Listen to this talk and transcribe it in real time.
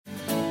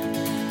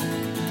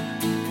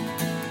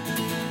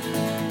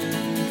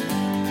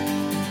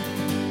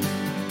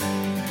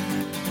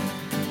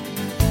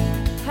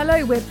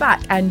Hello, we're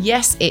back, and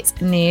yes, it's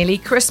nearly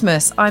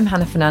Christmas. I'm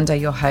Hannah Fernando,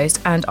 your host,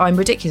 and I'm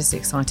ridiculously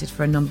excited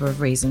for a number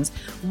of reasons,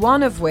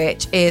 one of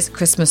which is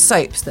Christmas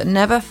soaps that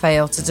never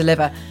fail to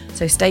deliver.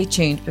 So stay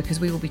tuned because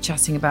we will be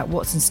chatting about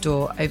what's in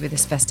store over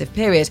this festive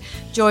period.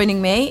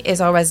 Joining me is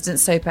our resident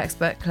soap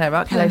expert, Claire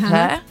Ruck. Hello,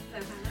 Claire.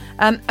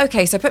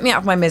 Okay, so put me out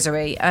of my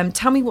misery.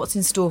 Tell me what's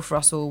in store for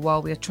us all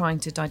while we're trying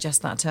to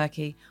digest that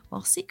turkey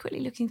while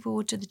secretly looking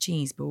forward to the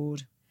cheese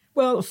board.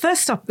 Well,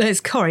 first up,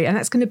 there's Corrie, and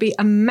that's going to be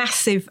a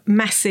massive,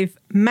 massive,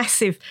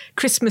 massive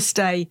Christmas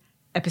Day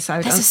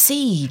episode. There's a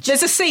siege.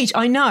 There's a siege.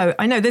 I know.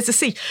 There's a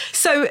siege.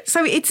 So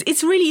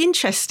it's really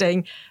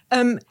interesting.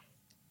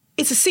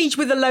 It's a siege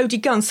with a loaded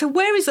gun. So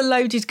where is a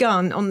loaded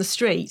gun on the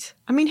street?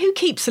 I mean, who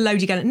keeps a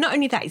loaded gun? Not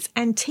only that, it's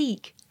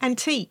antique. And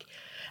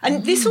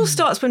this all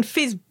starts when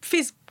Fizz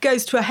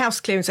goes to a house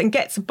clearance and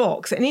gets a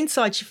box, and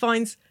inside she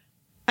finds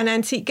an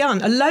antique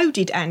gun, a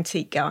loaded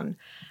antique gun.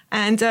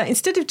 And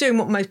instead of doing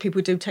what most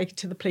people do, take it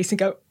to the police and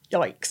go,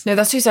 yikes. No,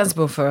 that's too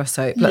sensible for a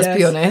soap, let's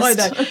be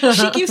honest. I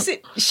know.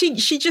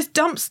 She just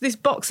dumps this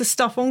box of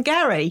stuff on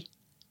Gary.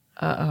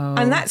 Uh-oh.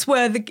 And that's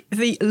where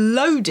the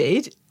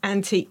loaded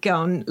antique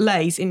gun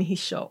lays in his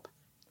shop.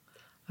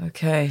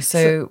 Okay,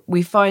 so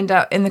we find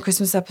out in the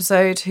Christmas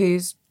episode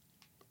who's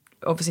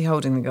obviously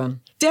holding the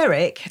gun.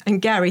 Derek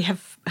and Gary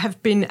have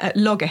been at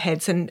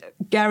loggerheads, and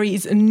Gary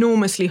is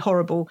enormously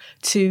horrible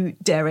to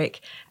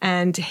Derek,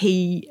 and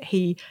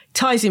he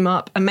ties him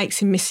up and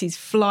makes him miss his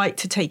flight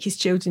to take his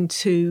children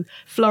to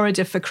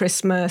Florida for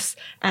Christmas,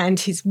 and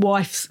his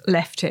wife's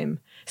left him.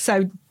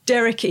 So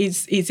Derek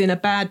is in a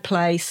bad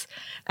place,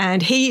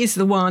 and he is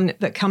the one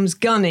that comes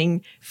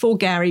gunning for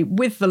Gary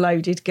with the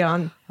loaded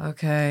gun.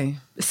 Okay.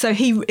 So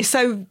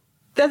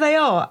there they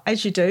are,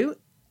 as you do,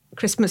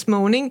 Christmas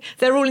morning.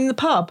 They're all in the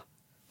pub.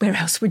 Where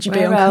else would you be?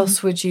 Where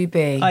else would you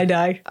be? I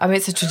know. I mean,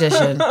 it's a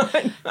tradition.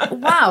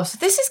 Wow. So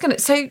this is going to...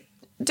 So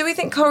do we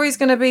think Corrie's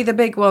going to be the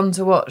big one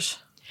to watch?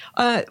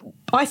 I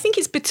think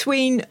it's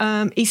between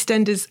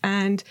EastEnders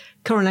and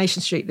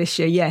Coronation Street this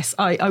year, yes.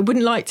 I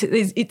wouldn't like to...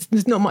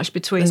 There's not much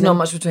between them. There's not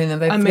much between them.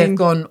 They've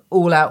gone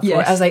all out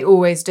for it, as they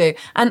always do.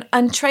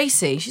 And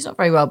Tracy, she's not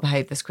very well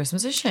behaved this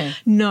Christmas, is she?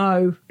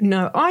 No.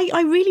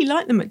 I really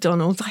like the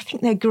McDonald's. I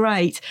think they're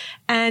great.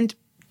 And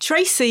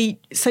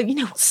Tracy, so you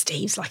know what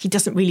Steve's like, he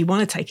doesn't really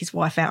want to take his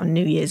wife out on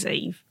New Year's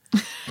Eve.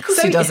 Of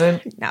course he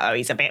doesn't. No,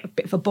 he's a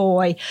bit of a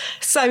boy.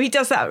 So he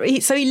does that.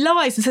 So he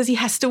lies and says he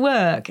has to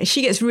work. And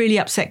she gets really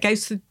upset,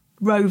 goes to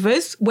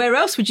Rovers. Where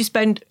else would you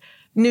spend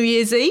New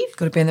Year's Eve?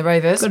 Got to be in the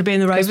Rovers.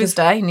 Christmas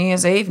Day, New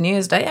Year's Eve, New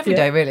Year's Day, every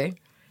day, really.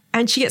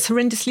 And she gets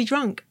horrendously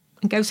drunk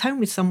and goes home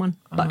with someone.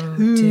 But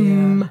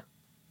dear.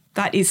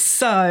 That's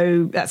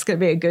going to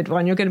be a good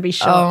one. You're going to be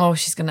shocked. Oh,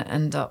 she's going to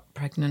end up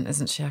pregnant,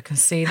 isn't she? I can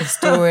see the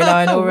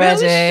storyline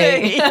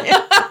already.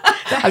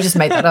 I've just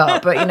made that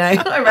up, but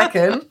I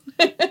reckon.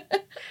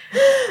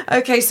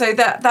 Okay, so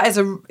that is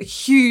a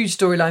huge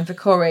storyline for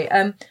Corrie.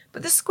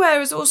 But the Square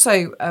has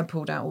also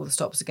pulled out all the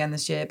stops again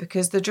this year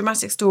because the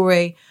dramatic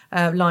story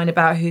line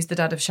about who's the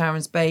dad of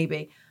Sharon's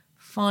baby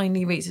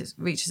finally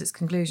reaches its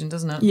conclusion,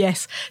 doesn't it?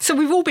 Yes. So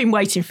we've all been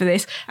waiting for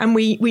this, and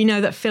we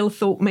know that Phil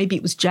thought maybe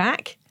it was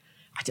Jack.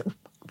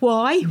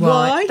 Why?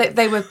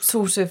 They were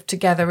sort of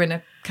together in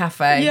a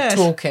cafe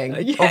talking.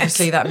 Yes.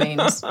 Obviously, that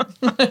means.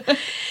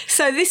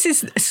 So this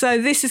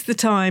is the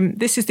time.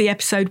 This is the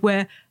episode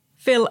where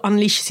Phil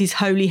unleashes his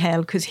holy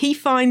hell because he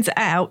finds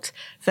out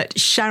that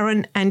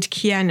Sharon and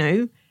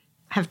Keanu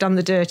have done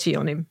the dirty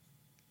on him.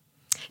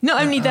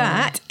 Not only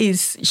that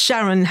is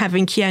Sharon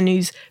having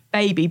Keanu's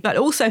baby, but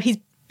also his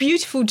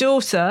beautiful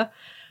daughter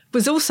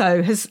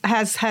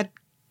has had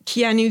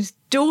Keanu's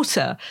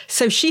daughter.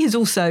 So she has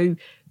also...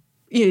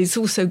 it's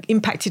also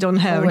impacted on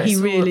her, and he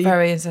really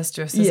very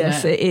incestuous, isn't it?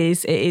 Yes, it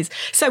is.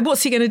 So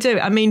what's he going to do?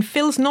 I mean,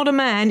 Phil's not a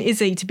man, is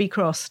he, to be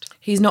crossed?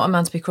 He's not a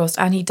man to be crossed,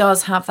 and he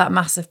does have that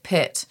massive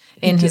pit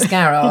in his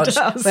garage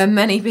where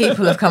many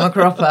people have come a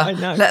cropper. I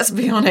know. Let's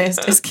be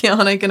honest, is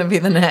Keanu going to be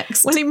the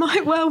next? Well, he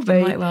might well be.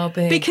 He might well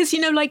be. Because,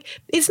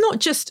 it's not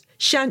just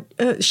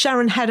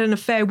Sharon had an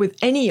affair with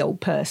any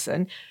old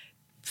person.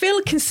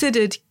 Phil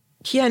considered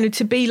Keanu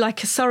to be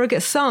like a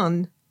surrogate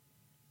son.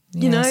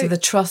 So the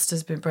trust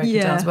has been broken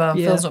down as well.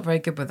 Phil's not very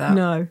good with that.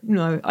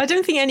 No. I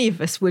don't think any of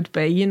us would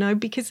be,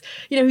 because,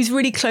 he's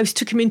really close,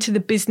 took him into the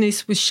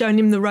business, was showing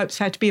him the ropes,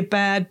 how to be a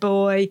bad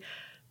boy.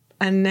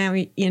 And now,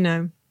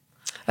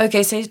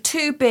 Okay, so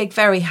two big,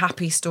 very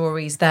happy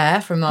stories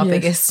there from our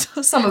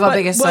some of our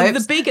biggest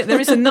soaps. There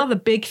is another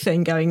big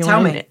thing going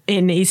on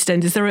in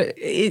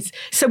EastEnders.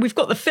 So we've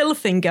got the Phil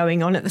thing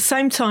going on at the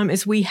same time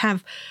as we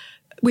have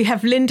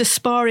Linda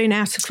sparring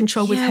out of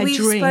control with her we've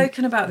drink.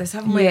 Spoken about this,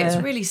 haven't we? It's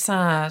really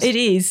sad. It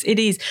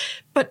is.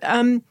 But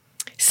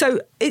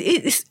so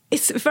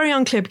it's very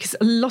unclear because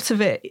a lot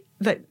of it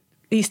that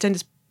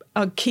EastEnders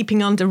are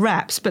keeping under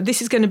wraps. But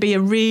this is going to be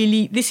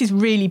really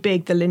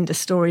big, the Linda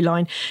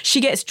storyline.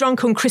 She gets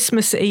drunk on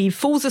Christmas Eve,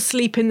 falls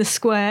asleep in the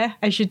square,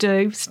 as you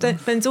do,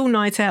 spends all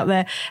night out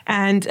there,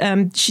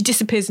 and she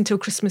disappears until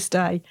Christmas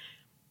Day.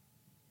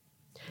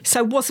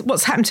 So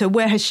what's happened to her?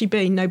 Where has she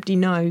been? Nobody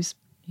knows.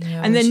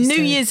 Yeah, and then she's New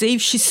still- Year's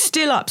Eve, she's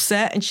still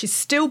upset and she's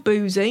still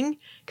boozing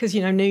because,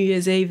 you know, New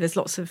Year's Eve, there's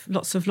lots of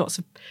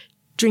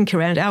drink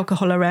around,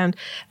 alcohol around.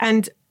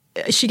 And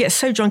she gets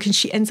so drunk and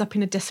she ends up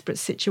in a desperate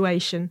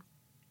situation.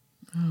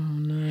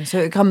 No. So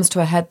it comes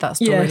to a head, that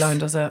storyline,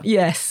 does it?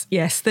 Yes.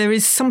 There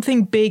is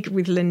something big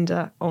with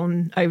Linda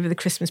on over the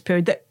Christmas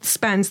period that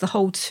spans the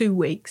whole 2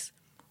 weeks.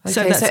 Okay,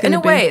 So that's so in gonna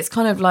a way, it's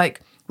kind of like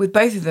with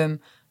both of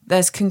them,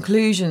 there's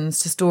conclusions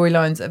to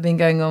storylines that have been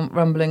going on,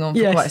 rumbling on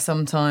for Yes. quite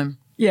some time.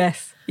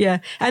 Yes, yeah.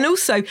 And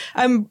also,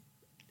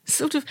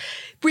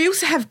 we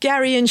also have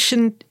Gary and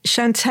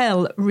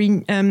Chantel,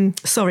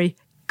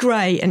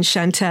 Gray and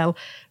Chantel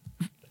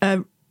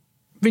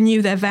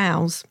renew their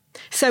vows.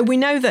 So we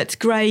know that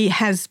Gray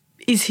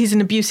he's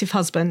an abusive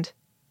husband.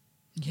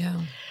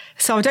 Yeah.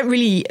 So I don't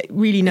really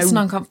know. It's an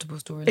uncomfortable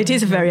storyline. It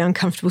is a very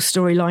uncomfortable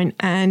storyline.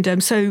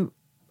 And so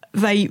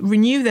they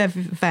renew their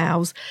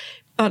vows,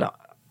 but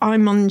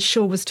I'm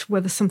unsure as to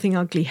whether something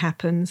ugly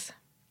happens.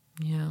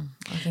 Yeah,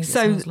 I think it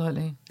sounds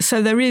likely.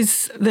 So there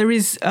is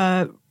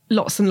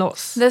lots and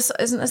lots.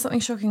 Isn't there something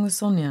shocking with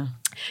Sonia?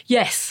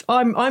 Yes,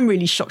 I'm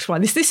really shocked by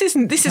this. This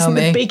isn't me,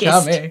 the biggest.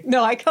 tell me.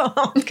 No, I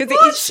can't because it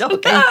is shocking.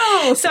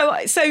 No. So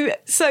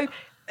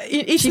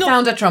it's She not.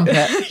 found a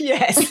trumpet.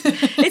 Yes,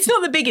 it's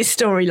not the biggest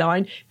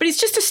storyline, but it's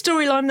just a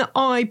storyline that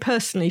I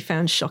personally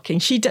found shocking.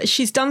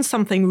 She's done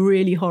something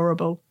really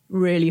horrible,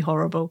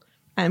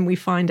 and we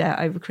find out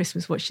over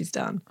Christmas what she's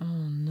done. Oh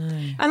no!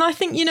 And I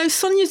think, you know,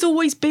 Sonia's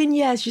always been,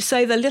 as you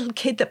say, the little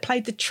kid that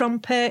played the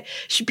trumpet.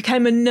 She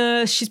became a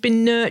nurse. She's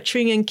been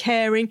nurturing and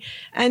caring,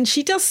 and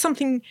she does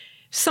something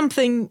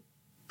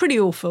pretty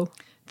awful.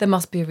 There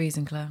must be a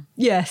reason, Claire.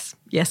 Yes,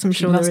 I'm She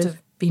sure there must is.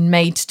 have been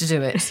made to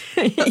do it.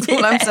 That's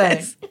all I'm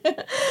saying.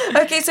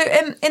 Okay, so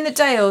in the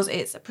Dales,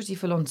 it's pretty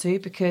full on too,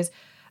 because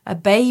a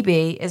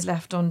baby is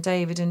left on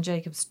David and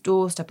Jacob's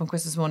doorstep on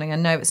Christmas morning.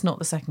 And no, it's not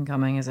the second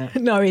coming, is it?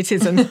 No, it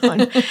isn't.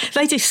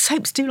 They do.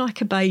 Soaps do like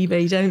a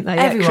baby, don't they?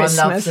 Everyone at Christmas?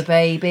 loves a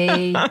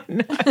baby.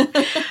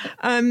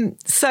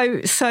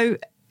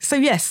 So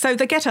yes, so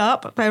they get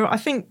up. They're, I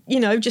think, you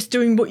know, just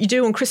doing what you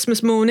do on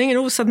Christmas morning, and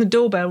all of a sudden the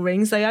doorbell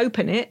rings. They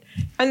open it,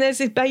 and there's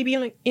this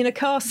baby in a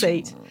car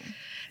seat.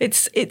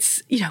 It's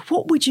you know,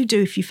 what would you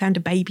do if you found a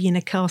baby in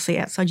a car seat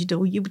outside your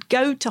door? You would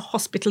go to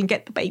hospital and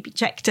get the baby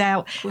checked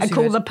out and you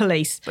call would. the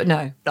police. But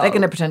no, they're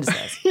going to pretend it's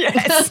theirs.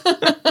 Yes.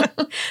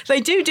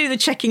 They do the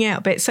checking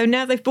out bit. So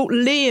now they've brought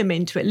Liam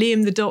into it,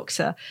 Liam the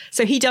doctor.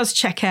 So he does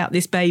check out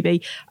this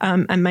baby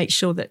and make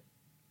sure that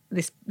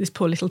this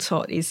poor little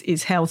tot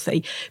is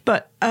healthy.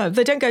 But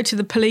they don't go to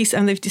the police,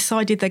 and they've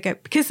decided they go,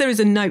 because there is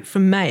a note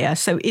from Maya,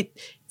 so it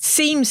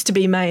seems to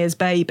be Maya's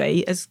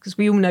baby, because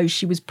we all know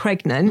she was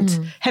pregnant,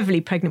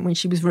 heavily pregnant when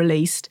she was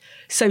released.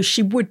 So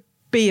she would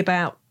be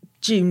about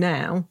due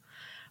now.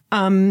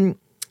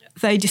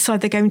 They decide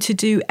they're going to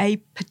do a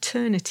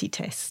paternity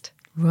test.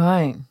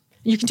 Right.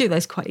 You can do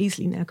those quite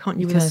easily now, can't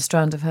you? You turn a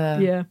strand of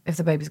hair. Yeah. If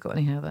the baby's got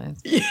any hair, that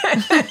is.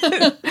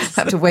 Yeah.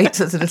 Have to wait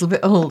till it's a little bit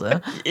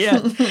older. Yeah.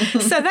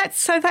 So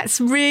that's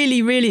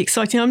really, really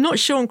exciting. I'm not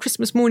sure on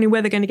Christmas morning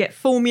where they're going to get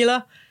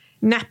formula,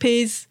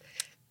 nappies.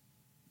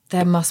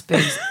 There must be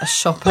a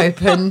shop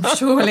open,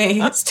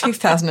 surely. It's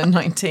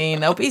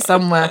 2019. There'll be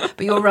somewhere.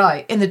 But you're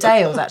right. In the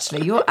Dales,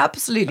 actually. You're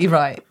absolutely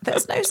right.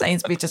 There's no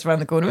Sainsbury's just around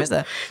the corner, is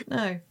there?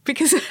 No.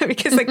 Because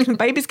the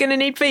baby's going to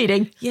need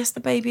feeding. Yes,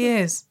 the baby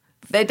is.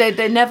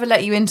 They never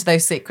let you into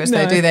those secrets,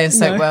 though, do they, in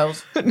Soap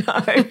World?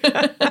 No.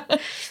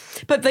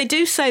 But they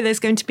do say there's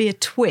going to be a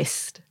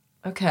twist.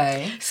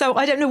 Okay. So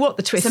I don't know what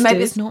the twist is. So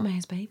maybe it's not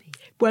Maya's baby.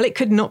 Well, it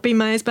could not be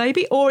Maya's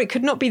baby, or it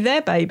could not be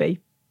their baby.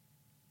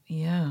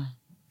 Yeah.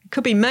 It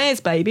could be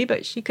Maya's baby,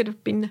 but she could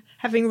have been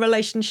having a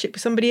relationship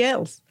with somebody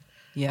else.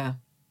 Yeah.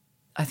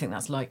 I think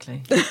that's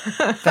likely.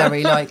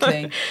 Very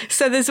likely.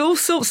 So there's all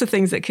sorts of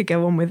things that could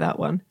go on with that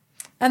one.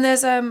 And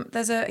there's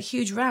a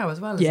huge row as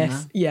well, isn't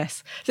there?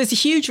 Yes. There's a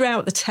huge row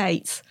at the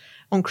Tates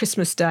on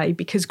Christmas Day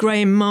because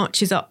Graham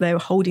marches up there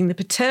holding the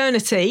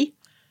paternity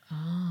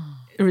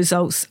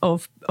results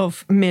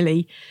of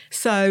Millie.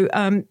 So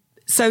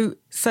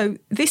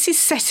this is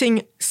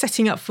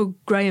setting up for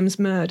Graham's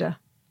murder,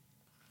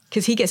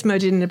 because he gets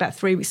murdered in about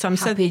 3 weeks' time.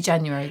 Happy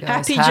January,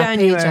 guys. Happy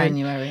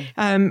January.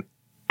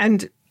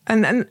 And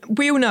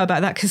we all know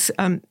about that because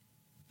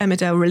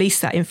Emmerdale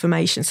released that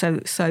information.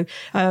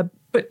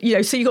 But, you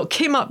know, so you've got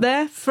Kim up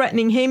there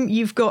threatening him.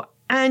 You've got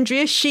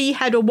Andrea. She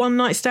had a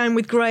one-night stand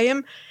with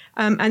Graham.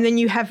 And then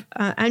you have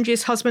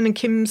Andrea's husband and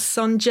Kim's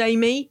son,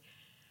 Jamie.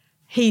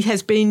 He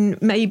has been,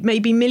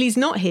 maybe Millie's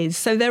not his.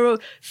 So there are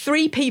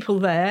 3 people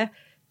there.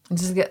 And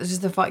does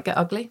the fight get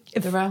ugly?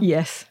 The row?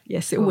 Yes.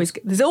 It always,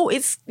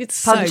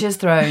 it's punches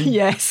thrown.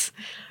 Yes.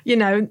 You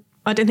know,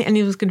 I don't think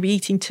anyone's going to be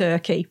eating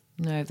turkey.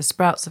 No, the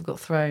sprouts have got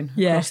thrown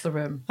across the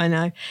room. I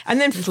know.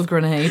 And then little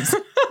grenades.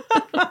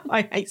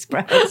 I hate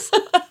sprouts.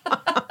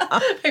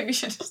 Maybe we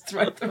should just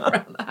throw them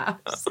around the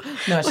house.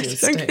 No, actually,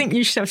 I don't think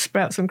you should have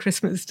sprouts on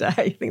Christmas Day.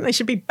 I think they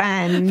should be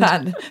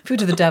banned.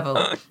 Food of the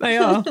devil. They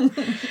are.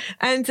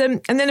 And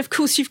then, of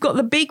course, you've got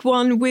the big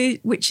one,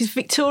 which is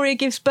Victoria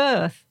gives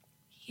birth.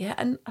 Yeah,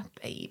 and a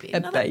baby.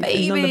 Another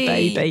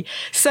baby.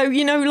 So,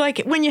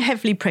 like when you're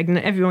heavily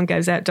pregnant, everyone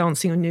goes out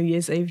dancing on New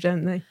Year's Eve,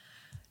 don't they?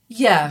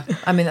 Yeah,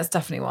 I mean, that's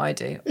definitely what I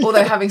do.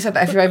 Although, having said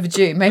that, if you're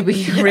overdue, maybe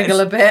you wriggle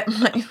a bit.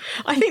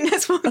 I think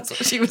that's what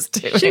she was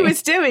doing. She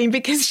was doing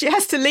because she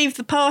has to leave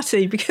the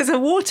party because her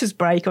waters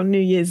break on New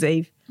Year's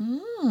Eve.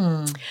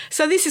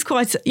 So this is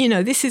quite,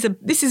 this is a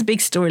big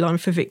storyline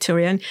for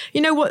Victoria. And you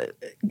know what?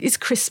 It's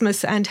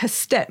Christmas and her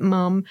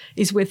stepmom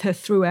is with her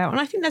throughout. And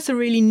I think that's a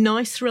really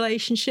nice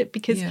relationship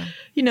because,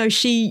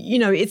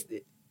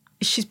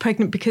 she's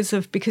pregnant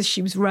because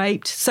she was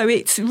raped. So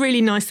it's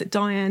really nice that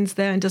Diane's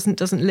there and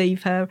doesn't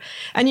leave her.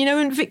 And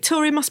and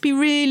Victoria must be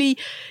really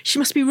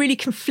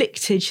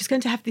conflicted. She's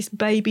going to have this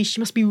baby. She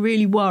must be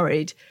really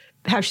worried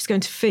how she's going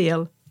to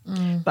feel.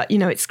 But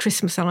it's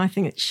Christmas and I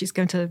think that she's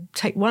going to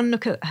take one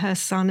look at her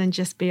son and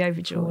just be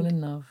overjoyed. Fall in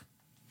love.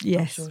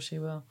 Yes. I'm sure she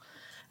will.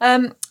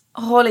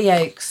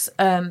 Hollyoaks.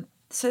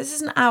 So this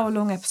is an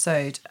hour-long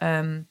episode,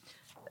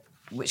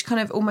 which kind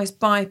of almost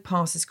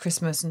bypasses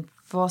Christmas and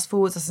fast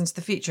forwards us into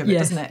the future,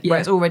 doesn't it? Yeah. Where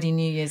it's already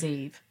New Year's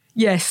Eve.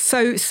 Yes,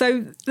 so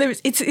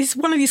it's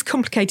one of these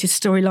complicated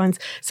storylines.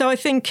 So I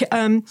think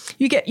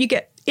you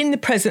get in the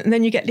present, and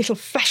then you get little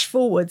flash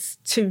forwards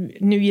to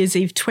New Year's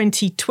Eve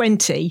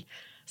 2020.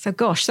 So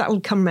gosh, that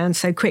will come around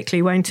so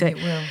quickly, won't it?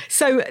 It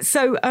will.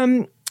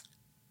 So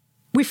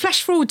we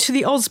flash forward to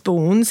the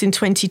Osbournes in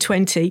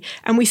 2020,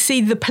 and we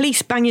see the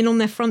police banging on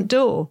their front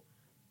door.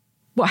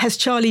 What has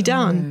Charlie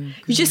done?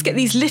 You just get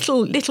these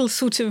little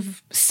sort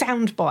of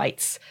sound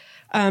bites.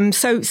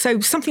 So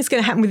something's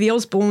going to happen with the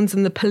Osbournes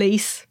and the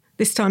police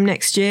this time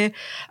next year.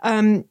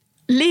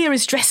 Leah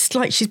is dressed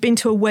like she's been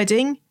to a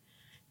wedding,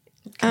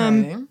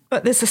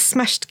 but there's a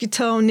smashed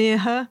guitar near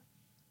her.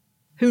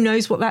 Who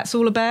knows what that's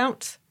all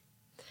about?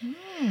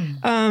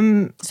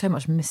 So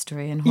much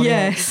mystery in Hollyoaks.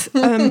 Yes.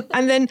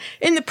 And then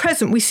in the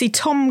present, we see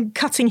Tom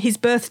cutting his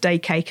birthday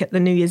cake at the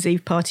New Year's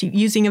Eve party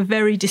using a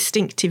very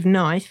distinctive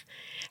knife.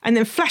 And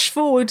then flash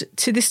forward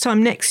to this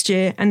time next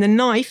year, and the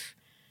knife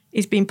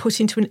is being put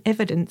into an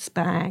evidence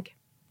bag.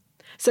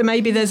 So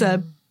maybe there's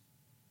a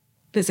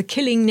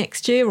killing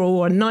next year,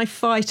 or a knife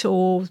fight,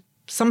 or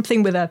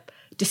something with a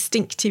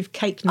distinctive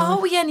cake knife. Are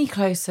we any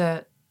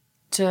closer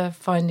to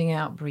finding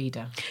out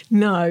Breeder?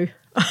 No.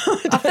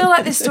 I feel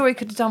like this story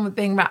could have done with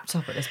being wrapped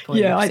up at this point.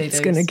 Yeah, it's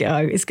going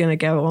to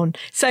go on.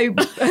 So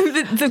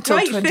the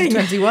great thing,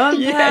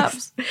 2021,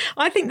 perhaps. Yes,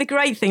 I think the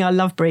great thing, I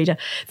love Breeder.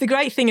 The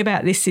great thing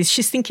about this is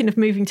she's thinking of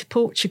moving to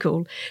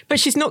Portugal, but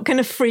she's not going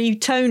to free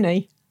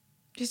Tony.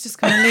 She's just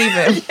going to leave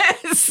him.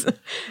 Yes.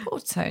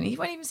 Poor Tony, he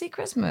won't even see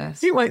Christmas.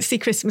 He won't see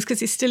Christmas because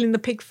he's still in the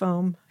pig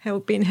farm,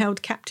 being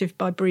held captive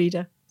by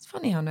Breeder. It's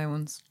funny how no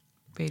one's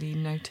really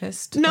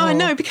noticed. No, I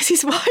know, because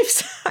his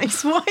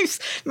wife's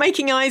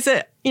making eyes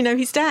at,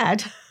 his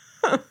dad.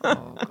 Oh,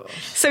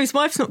 gosh. So his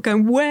wife's not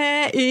going,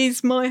 where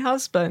is my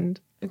husband?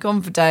 We've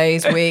gone for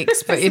days,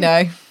 weeks, but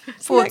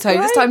poor Tony.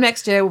 This time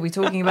next year we'll be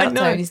talking about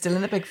Tony still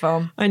in the pig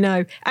farm. I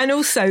know. And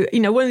also,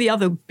 one of the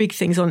other big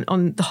things on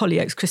the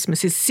Hollyoaks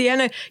Christmas is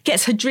Sienna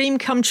gets her dream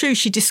come true.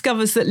 She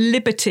discovers that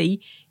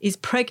Liberty is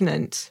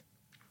pregnant.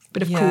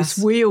 But of course,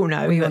 we all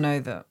know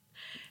that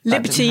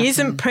Liberty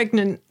isn't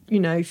pregnant,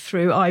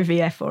 through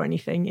IVF or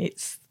anything.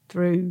 It's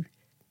through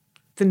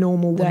the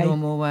normal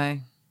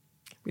way.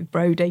 With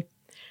Brody.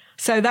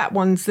 So that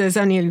there's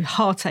only a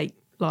heartache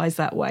lies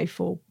that way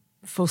for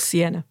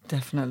Sienna.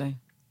 Definitely.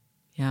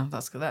 Yeah,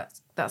 that's going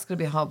to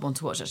be a hard one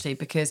to watch, actually,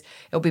 because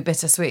it'll be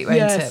bittersweet, won't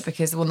it?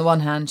 Because on the one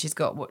hand, she's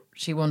got what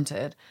she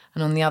wanted,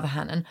 and on the other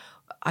hand, and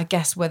I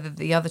guess whether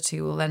the other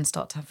two will then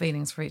start to have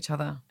feelings for each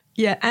other.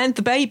 Yeah, and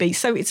the baby.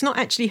 So it's not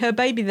actually her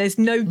baby. There's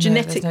no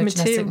genetic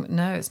material.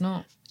 No, it's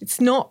not.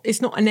 It's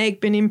not an egg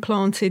been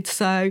implanted.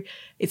 So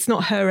it's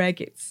not her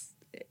egg.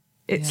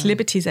 It's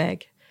Liberty's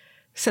egg.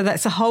 So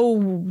that's a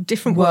whole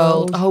different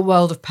world. A whole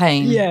world of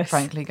pain,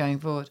 frankly, going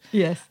forward.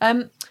 Yes.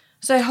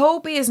 So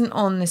Holby isn't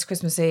on this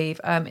Christmas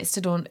Eve. It's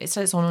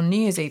on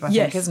New Year's Eve, I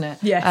think, isn't it?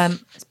 Yes.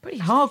 It's pretty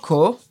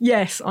hardcore.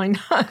 Yes, I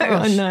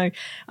know.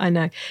 I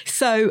know.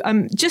 So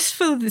just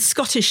for the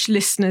Scottish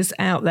listeners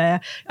out there,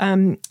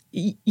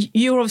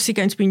 you're obviously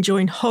going to be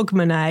enjoying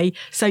Hogmanay,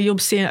 so you'll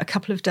see it a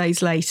couple of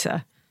days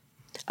later.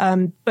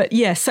 But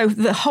yeah, so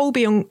the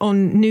Holby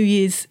on New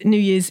Year's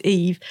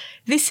Eve.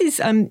 This is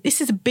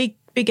a big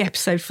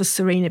episode for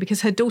Serena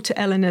because her daughter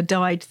Eleanor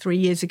died 3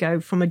 years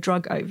ago from a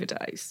drug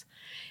overdose.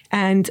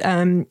 And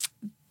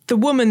the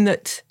woman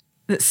that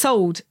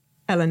sold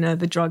Eleanor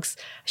the drugs,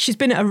 she's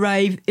been at a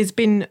rave. There's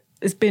been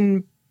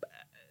an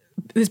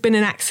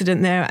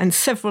accident there, and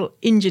several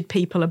injured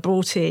people are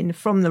brought in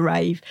from the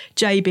rave.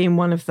 Jay being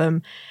one of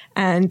them.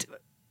 And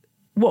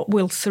what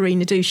will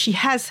Serena do? She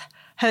has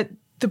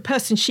the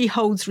person she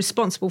holds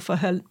responsible for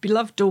her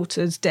beloved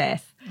daughter's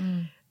death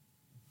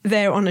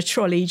there on a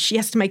trolley. She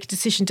has to make a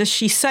decision. Does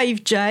she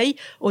save Jay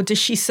or does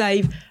she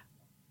save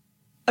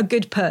a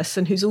good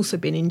person who's also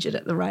been injured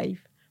at the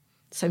rave,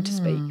 so to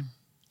speak?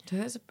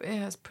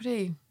 It's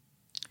pretty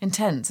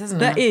intense, isn't it?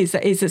 That is.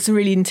 It's a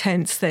really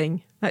intense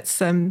thing. That's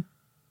it's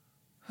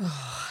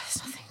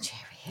nothing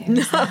cheery.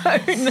 No.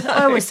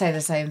 I always say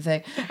the same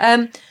thing.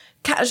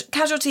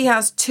 Casualty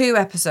has 2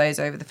 episodes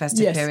over the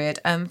festive period.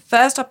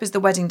 First up is the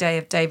wedding day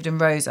of David and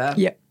Rosa.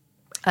 Yep.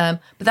 But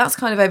that's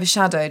kind of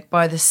overshadowed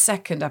by the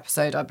second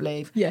episode, I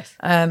believe. Yes.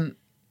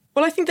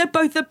 Well, I think they're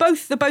both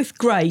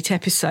great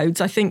episodes.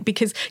 I think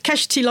because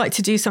Casualty like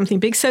to do something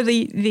big. So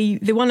the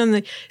one on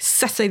the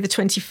Saturday the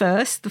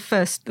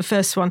 21st, the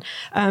first one.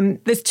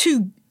 There's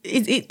 2.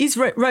 It is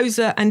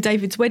Rosa and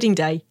David's wedding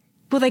day.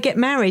 Will they get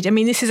married? I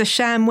mean, this is a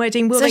sham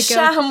wedding.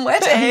 Sham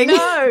wedding?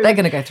 No. They're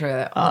going to go through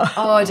it. Oh,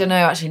 I don't know.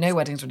 Actually, no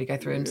weddings really go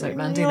through in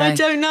Soapland, do they? I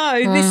don't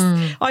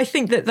know. I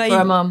think that they... For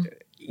a mum.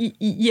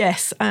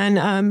 Yes,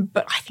 and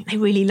but I think they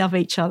really love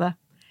each other.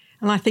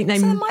 And I think they...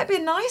 So there might be a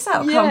nice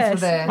outcome for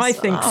this. I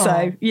think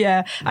so,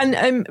 yeah.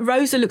 And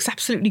Rosa looks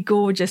absolutely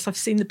gorgeous. I've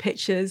seen the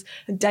pictures.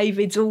 And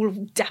David's all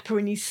dapper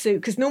in his suit.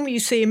 Because normally you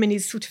see him in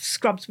his sort of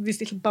scrubs with his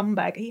little bum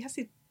bag. He has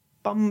his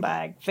bum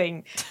bag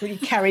thing where he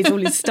carries all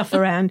his stuff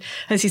around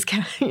as he's,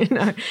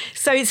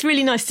 So it's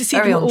really nice to see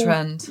Very them on all.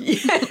 trend.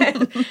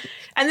 Yeah.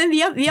 And then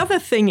the other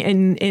thing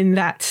in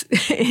that...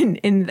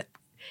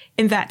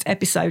 in that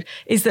episode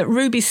is that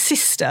Ruby's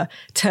sister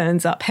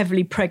turns up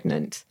heavily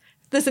pregnant.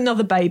 There's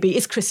another baby.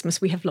 It's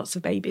Christmas. We have lots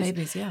of babies.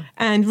 Babies, yeah.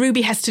 And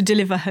Ruby has to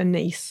deliver her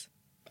niece.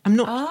 I'm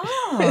not...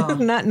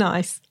 Isn't that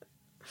nice?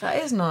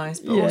 That is nice,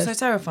 but Yes.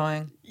 also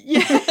terrifying.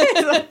 Yeah,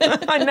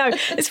 I know.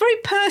 It's very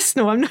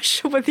personal. I'm not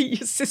sure whether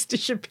your sister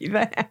should be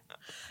there.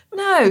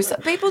 No, so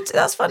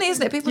that's funny,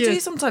 isn't it? People do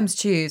sometimes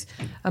choose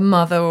a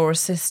mother or a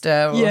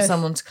sister or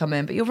someone to come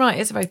in. But you're right,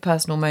 it's a very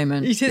personal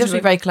moment. It is. You have to be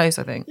very close,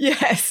 I think.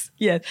 Yes.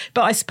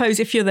 But I suppose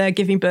if you're there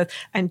giving birth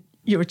and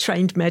you're a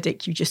trained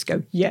medic, you just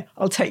go, yeah,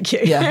 I'll take you.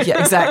 Yeah,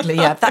 exactly.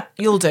 Yeah, that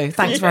you'll do.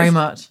 Thanks very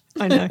much.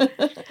 I know.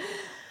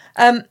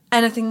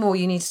 Anything more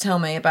you need to tell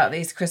me about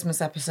these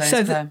Christmas episodes?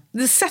 So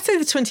the Saturday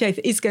the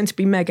 28th is going to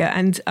be mega,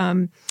 and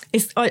I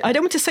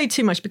don't want to say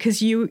too much because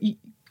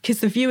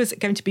the viewers are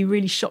going to be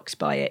really shocked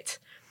by it.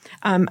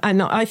 And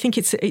I think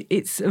it's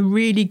a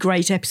really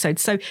great episode.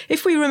 So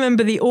if we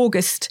remember the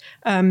August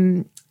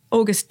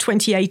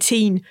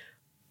 2018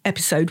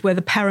 episode where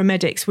the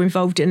paramedics were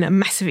involved in a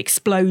massive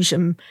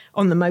explosion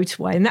on the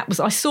motorway, and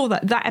I saw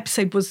that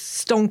episode was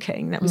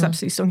stonking. That was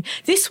absolutely stonking.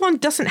 This one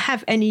doesn't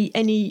have any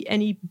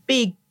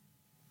big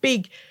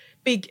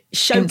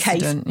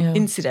showcase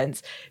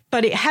incidents,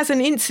 but it has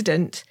an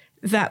incident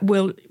that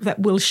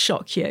will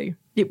shock you.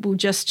 It will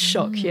just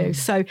shock you.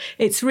 So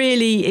it's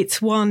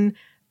one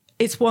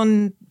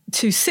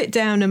to sit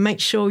down and make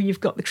sure you've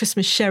got the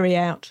Christmas sherry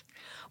out.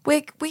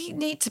 We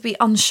need to be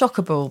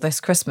unshockable this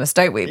Christmas,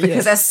 don't we?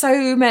 Because there's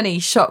so many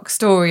shock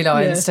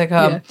storylines to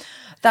come. Yeah.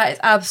 That is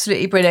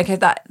absolutely brilliant. Okay,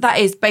 that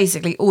is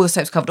basically all the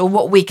soaps covered, or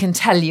what we can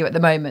tell you at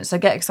the moment. So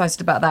get excited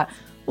about that.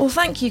 Well,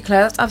 thank you,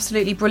 Claire. That's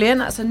absolutely brilliant.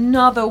 That's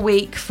another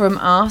week from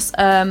us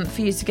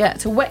for you to get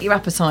to whet your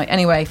appetite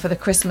anyway for the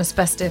Christmas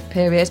festive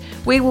period.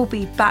 We will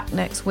be back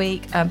next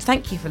week.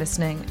 Thank you for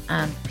listening,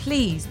 and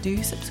please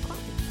do subscribe.